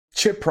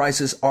Chip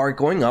prices are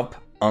going up.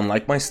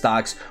 Unlike my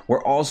stocks,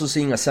 we're also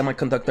seeing a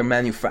semiconductor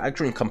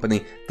manufacturing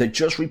company that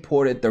just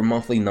reported their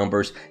monthly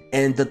numbers,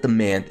 and the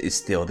demand is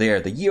still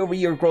there. The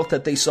year-over-year growth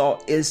that they saw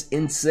is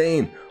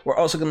insane. We're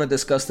also going to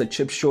discuss the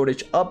chip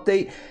shortage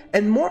update,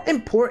 and more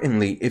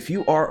importantly, if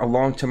you are a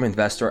long-term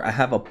investor, I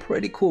have a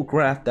pretty cool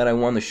graph that I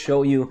want to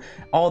show you.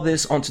 All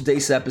this on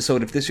today's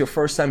episode. If this is your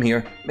first time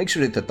here, make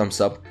sure to hit the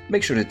thumbs up,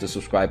 make sure to hit the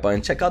subscribe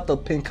button, check out the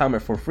pinned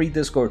comment for free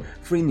Discord,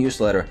 free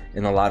newsletter,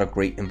 and a lot of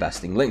great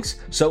investing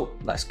links. So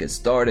let's get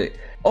started.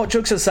 All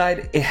jokes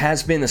aside, it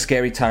has been a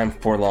scary time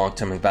for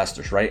long-term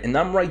investors, right? And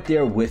I'm right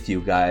there with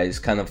you guys,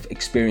 kind of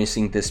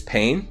experiencing this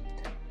pain.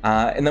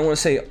 And I want to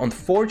say,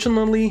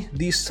 unfortunately,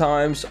 these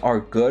times are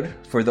good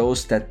for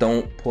those that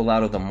don't pull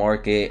out of the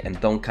market and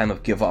don't kind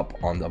of give up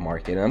on the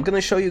market. And I'm going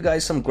to show you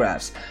guys some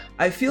graphs.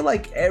 I feel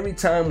like every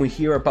time we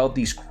hear about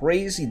these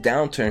crazy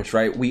downturns,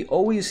 right, we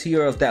always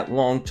hear of that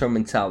long-term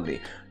mentality.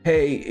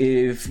 Hey,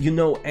 if you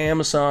know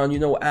Amazon, you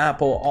know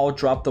Apple, all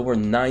dropped over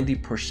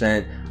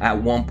 90%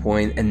 at one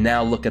point, and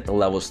now look at the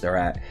levels they're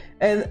at.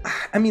 And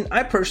I mean,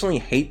 I personally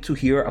hate to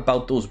hear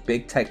about those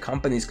big tech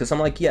companies because I'm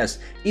like, yes,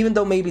 even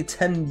though maybe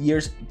 10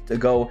 years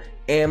ago,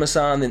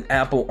 Amazon and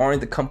Apple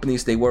aren't the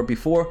companies they were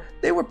before,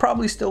 they were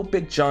probably still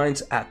big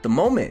giants at the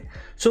moment.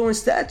 So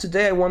instead,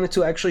 today I wanted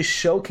to actually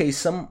showcase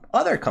some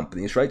other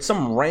companies, right?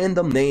 Some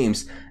random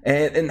names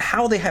and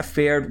how they have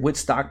fared with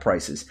stock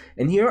prices.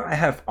 And here I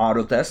have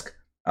Autodesk,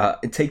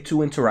 Take-Two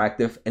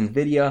Interactive,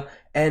 Nvidia,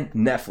 and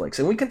Netflix.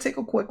 And we can take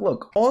a quick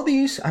look. All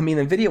these, I mean,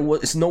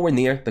 Nvidia is nowhere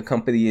near the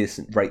company it is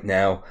right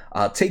now.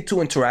 Take-Two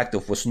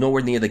Interactive was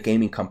nowhere near the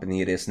gaming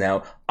company it is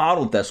now.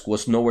 Autodesk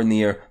was nowhere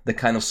near the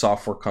kind of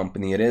software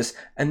company it is.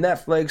 And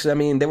Netflix, I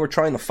mean, they were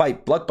trying to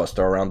fight Blockbuster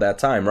around that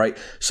time, right?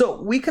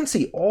 So we can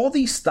see all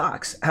these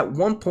stocks at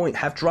one point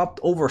have dropped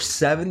over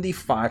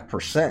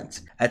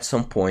 75% at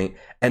some point,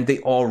 and they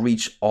all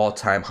reach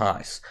all-time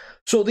highs.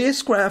 So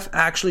this graph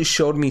actually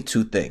showed me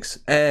two things,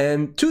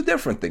 and two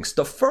different things.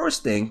 The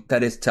first thing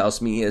that it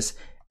tells me is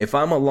if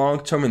I'm a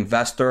long-term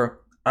investor,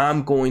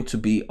 I'm going to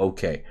be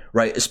okay,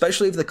 right?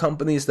 Especially if the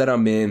companies that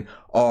I'm in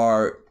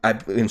are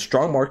in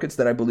strong markets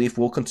that I believe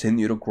will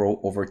continue to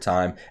grow over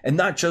time and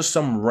not just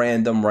some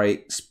random,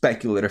 right,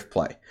 speculative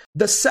play.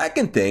 The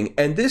second thing,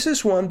 and this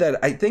is one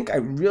that I think I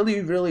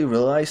really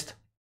realized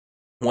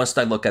once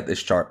I look at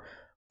this chart.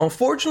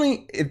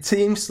 Unfortunately, it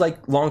seems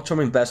like long-term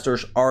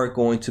investors are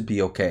going to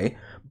be okay,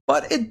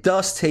 but it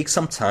does take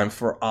some time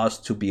for us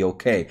to be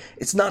okay.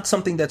 It's not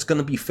something that's going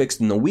to be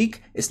fixed in a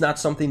week. It's not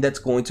something that's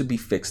going to be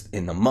fixed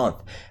in a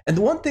month. And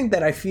the one thing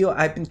that I feel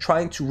I've been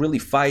trying to really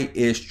fight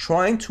is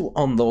trying to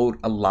unload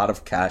a lot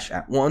of cash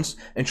at once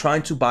and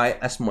trying to buy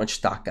as much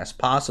stock as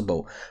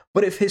possible.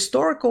 But if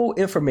historical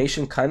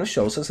information kind of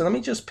shows us, and let me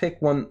just pick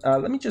one,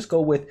 let me just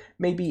go with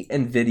maybe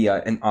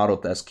Nvidia and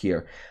Autodesk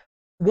here.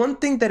 One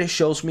thing that it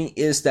shows me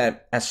is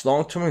that as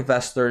long-term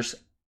investors,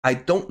 I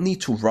don't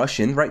need to rush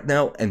in right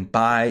now and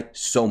buy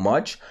so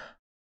much.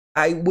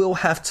 I will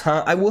have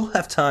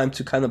time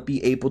to kind of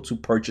be able to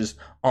purchase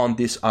on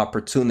these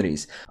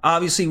opportunities.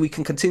 Obviously, we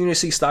can continue to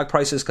see stock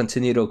prices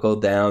continue to go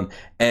down,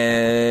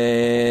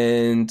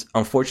 and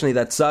unfortunately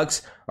that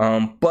sucks.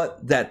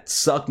 But that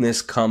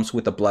suckness comes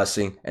with a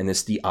blessing, and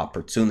it's the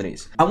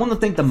opportunities. I want to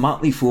thank The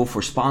Motley Fool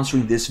for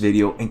sponsoring this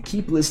video, and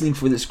keep listening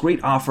for this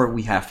great offer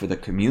we have for the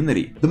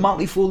community. The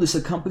Motley Fool is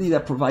a company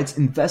that provides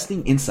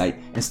investing insight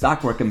and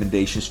stock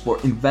recommendations for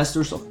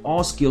investors of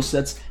all skill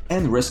sets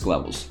and risk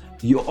levels.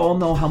 You all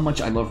know how much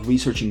I love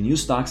researching new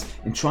stocks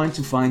and trying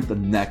to find the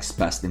next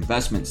best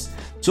investments.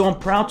 So I'm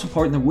proud to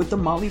partner with The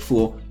Motley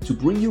Fool to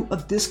bring you a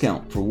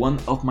discount for one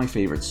of my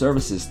favorite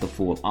services The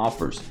Fool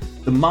offers,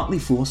 The Motley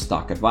Fool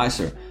Stock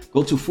Advisor.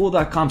 Go to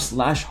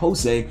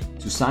fool.com/Jose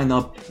to sign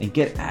up and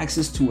get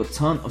access to a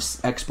ton of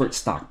expert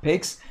stock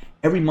picks.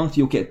 Every month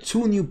you'll get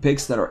 2 new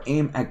picks that are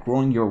aimed at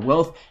growing your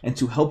wealth and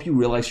to help you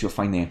realize your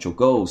financial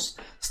goals.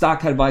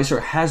 Stock Advisor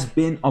has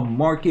been a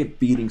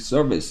market-beating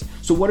service.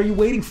 So what are you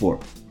waiting for?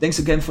 Thanks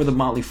again for The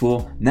Motley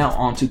Fool. Now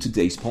on to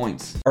today's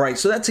points. All right,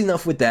 so that's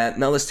enough with that.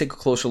 Now let's take a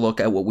closer look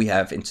at what we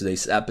have in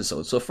today's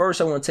episode. So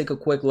first, I want to take a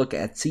quick look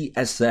at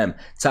TSM,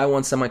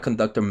 Taiwan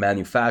Semiconductor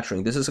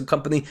Manufacturing. This is a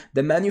company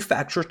that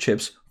manufactures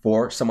chips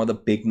for some of the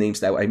big names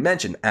that I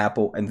mentioned.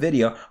 Apple,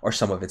 Nvidia are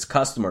some of its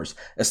customers.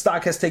 The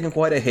stock has taken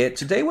quite a hit.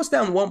 Today was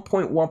down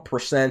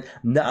 1.1%.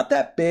 Not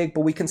that big,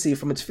 but we can see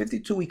from its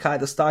 52-week high,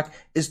 the stock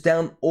is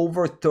down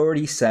over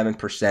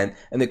 37%,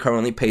 and it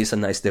currently pays a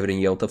nice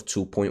dividend yield of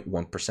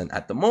 2.1%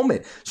 at the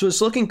moment. So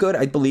it's looking good,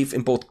 I believe,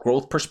 in both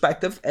growth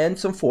perspective and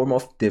some form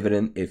of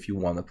dividend if you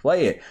want to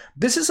play it.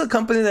 This is a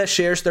company that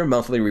shares their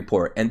monthly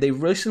report, and they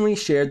recently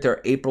shared their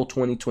April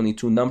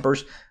 2022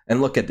 numbers. And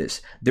look at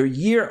this. Their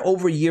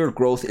year-over-year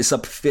growth is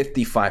up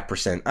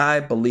 55%. I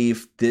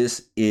believe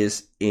this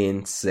is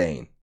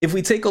insane. If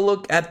we take a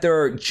look at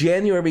their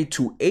January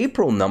to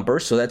April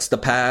numbers, so that's the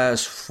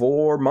past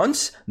 4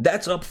 months,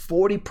 that's up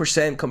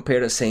 40%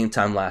 compared to the same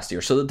time last year.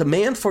 So the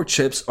demand for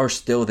chips are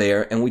still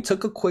there. And we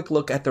took a quick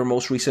look at their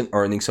most recent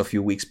earnings a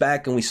few weeks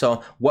back, and we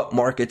saw what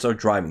markets are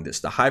driving this.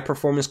 The high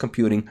performance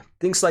computing,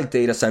 things like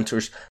data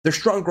centers, there's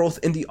strong growth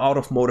in the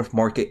automotive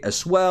market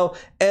as well.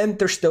 And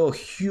there's still a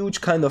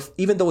huge kind of,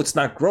 even though it's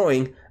not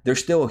growing,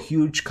 there's still a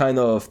huge kind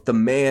of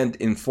demand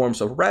in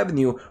forms of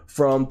revenue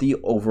from the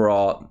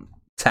overall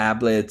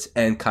tablets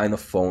and kind of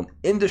phone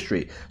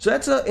industry. So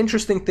that's an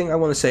interesting thing I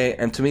want to say,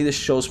 and to me this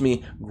shows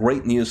me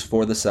great news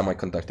for the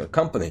semiconductor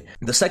company.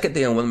 The second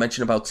thing I want to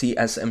mention about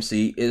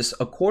TSMC is,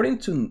 according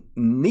to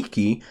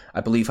Nikkei,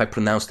 I believe I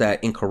pronounced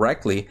that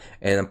incorrectly,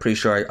 and I'm pretty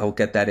sure I'll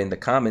get that in the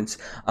comments,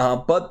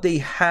 but they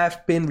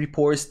have been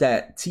reports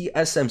that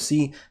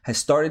TSMC has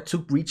started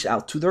to reach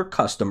out to their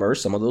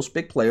customers, some of those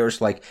big players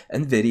like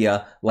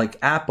Nvidia, like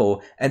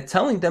Apple, and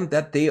telling them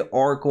that they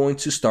are going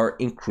to start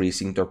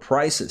increasing their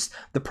prices.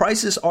 The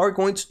price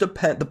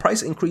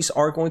increase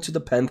are going to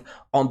depend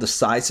on the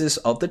sizes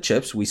of the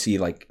chips. We see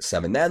like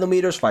 7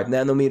 nanometers, 5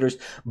 nanometers,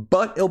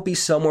 but it'll be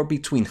somewhere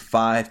between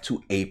 5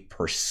 to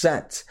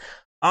 8%.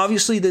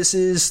 Obviously, this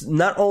is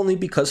not only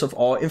because of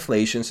all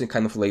inflations and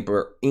kind of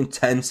labor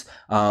intense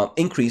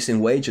increase in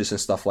wages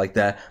and stuff like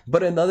that,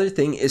 but another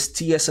thing is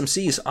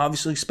TSMC is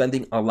obviously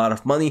spending a lot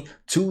of money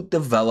to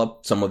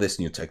develop some of this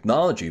new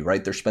technology,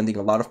 right? They're spending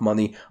a lot of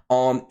money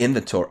on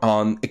inventory,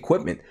 on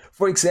equipment.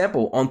 For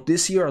example, on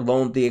this year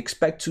alone, they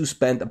expect to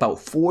spend about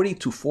 $40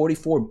 to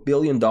 $44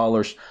 billion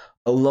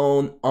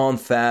alone on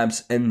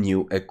fabs and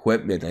new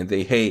equipment. And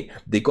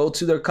they go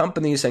to their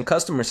companies and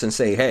customers and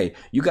say, hey,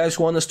 you guys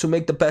want us to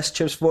make the best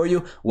chips for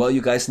you? Well,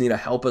 you guys need to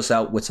help us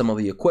out with some of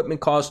the equipment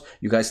costs.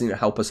 You guys need to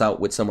help us out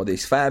with some of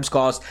these fabs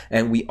costs.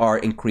 And we are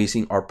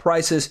increasing our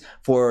prices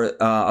for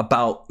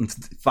about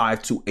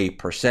 5 to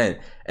 8%.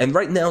 And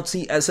right now,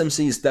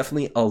 TSMC is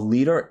definitely a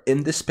leader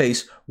in this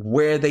space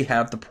where they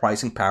have the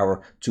pricing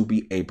power to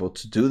be able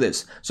to do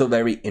this. So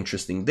very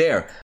interesting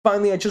there.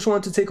 Finally, I just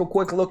wanted to take a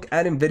quick look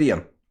at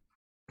Nvidia.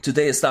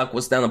 Today, the stock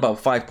was down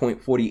about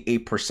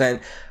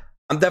 5.48%.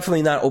 I'm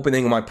definitely not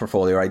opening my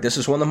portfolio, right? This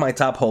is one of my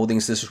top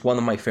holdings. This is one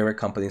of my favorite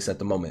companies at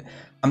the moment.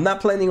 I'm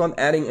not planning on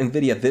adding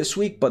Nvidia this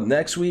week, but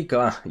next week,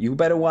 you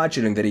better watch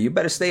it, Nvidia. You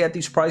better stay at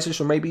these prices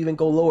or maybe even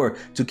go lower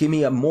to give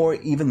me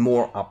even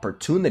more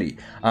opportunity.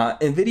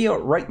 Nvidia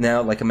right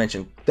now, like I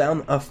mentioned,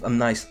 down a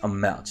nice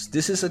amount.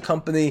 This is a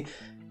company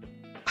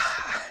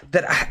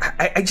that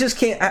I just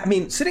can't, I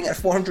mean, sitting at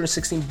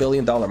 $416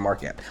 billion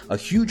market cap, a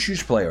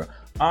huge player.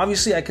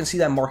 Obviously, I can see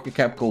that market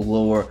cap go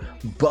lower,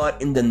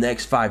 but in the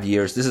next 5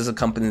 years, this is a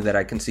company that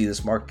I can see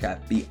this market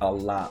cap be a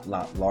lot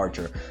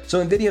larger.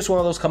 So Nvidia is one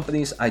of those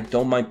companies I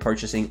don't mind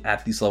purchasing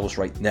at these levels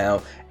right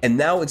now. And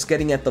now it's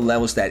getting at the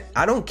levels that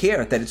I don't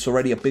care that it's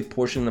already a big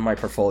portion of my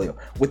portfolio.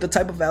 With the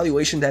type of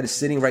valuation that is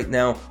sitting right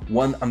now,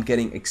 I'm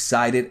getting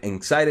excited.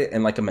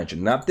 And like I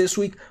mentioned, not this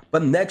week,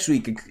 but next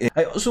week.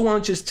 I also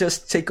want to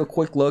just take a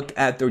quick look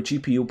at their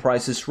GPU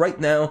prices right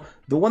now.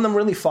 The one I'm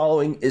really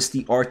following is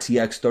the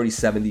RTX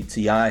 3070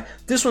 Ti.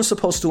 This one's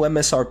supposed to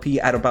MSRP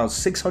at about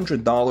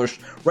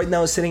 $600. Right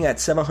now it's sitting at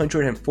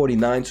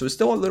 $749, so it's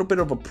still a little bit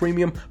of a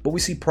premium, but we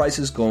see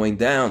prices going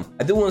down.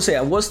 I do want to say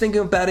I was thinking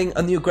of adding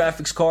a new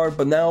graphics card,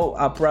 but now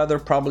I'd rather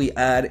probably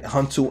add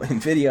onto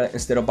Nvidia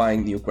instead of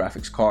buying new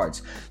graphics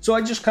cards. So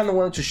I just kind of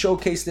wanted to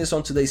showcase this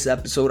on today's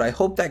episode. I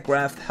hope that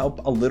graph helped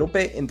a little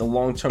bit in the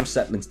long-term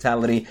set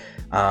mentality,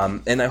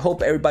 and I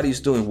hope everybody's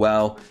doing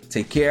well.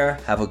 Take care,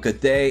 have a good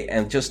day,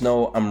 and just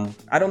know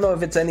I don't know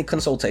if it's any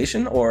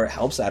consultation or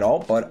helps at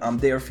all, but I'm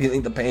there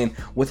feeling the pain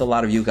with a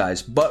lot of you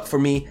guys. But for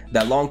me,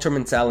 that long-term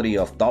mentality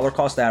of dollar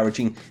cost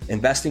averaging,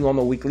 investing on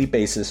a weekly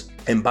basis,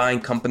 and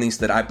buying companies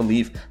that I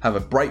believe have a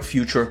bright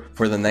future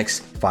for the next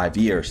 5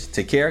 years.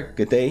 Take care,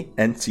 good day,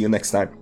 and see you next time.